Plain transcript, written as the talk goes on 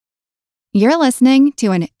You're listening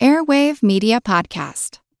to an Airwave Media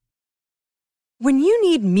Podcast. When you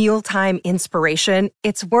need mealtime inspiration,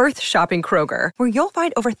 it's worth shopping Kroger, where you'll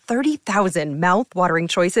find over 30,000 mouth-watering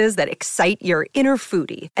choices that excite your inner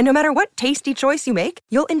foodie. And no matter what tasty choice you make,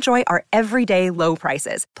 you'll enjoy our everyday low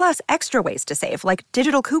prices, plus extra ways to save, like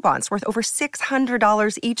digital coupons worth over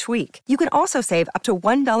 $600 each week. You can also save up to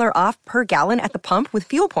 $1 off per gallon at the pump with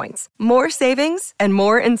fuel points. More savings and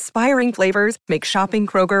more inspiring flavors make shopping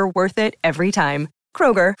Kroger worth it every time.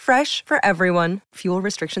 Kroger, fresh for everyone. Fuel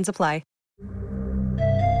restrictions apply.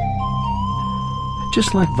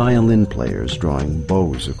 Just like violin players drawing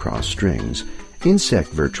bows across strings, insect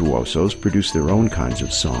virtuosos produce their own kinds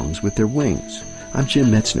of songs with their wings. I'm Jim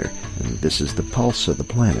Metzner, and this is the Pulse of the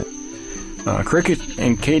Planet. Crickets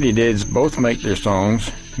and katydids both make their songs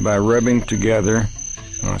by rubbing together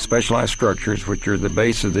specialized structures which are the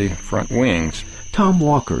base of the front wings. Tom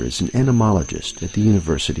Walker is an entomologist at the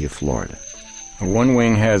University of Florida. One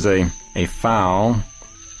wing has a fowl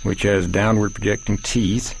which has downward projecting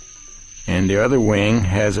teeth, and the other wing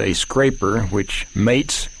has a scraper which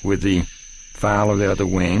mates with the fowl of the other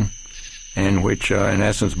wing, and which in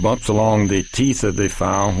essence bumps along the teeth of the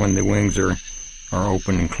fowl when the wings are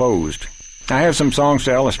open and closed. I have some songs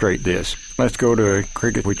to illustrate this. Let's go to a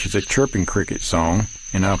cricket which is a chirping cricket song,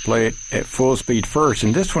 and I'll play it at full speed first.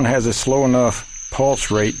 And this one has a slow enough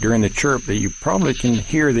pulse rate during the chirp that you probably can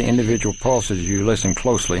hear the individual pulses if you listen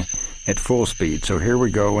closely at full speed. So here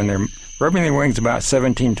we go, and they're rubbing their wings about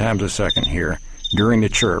 17 times a second here during the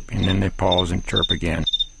chirp, and then they pause and chirp again.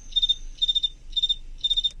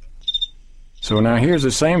 So now here's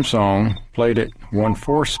the same song played at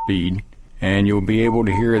 1/4 speed, and you'll be able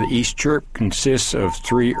to hear that each chirp consists of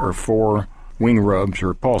 3 or 4 wing rubs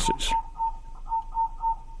or pulses.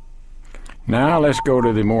 Now let's go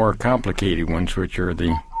to the more complicated ones, which are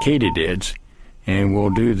the katydids, and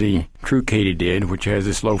we'll do the true katydid, which has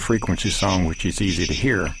this low frequency song which is easy to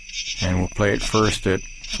hear. And we'll play it first at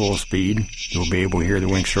full speed. You'll be able to hear the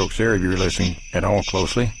wing strokes there if you're listening at all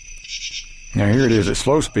closely. Now here it is at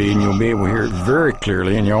slow speed, and you'll be able to hear it very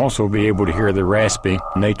clearly, and you'll also be able to hear the raspy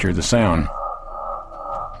nature of the sound.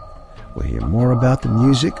 We'll hear more about the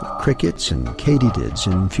music of crickets and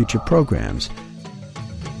katydids in future programs.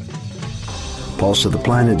 Pulse of the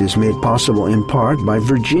Planet is made possible in part by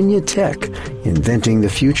Virginia Tech, inventing the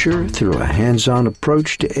future through a hands-on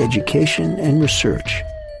approach to education and research.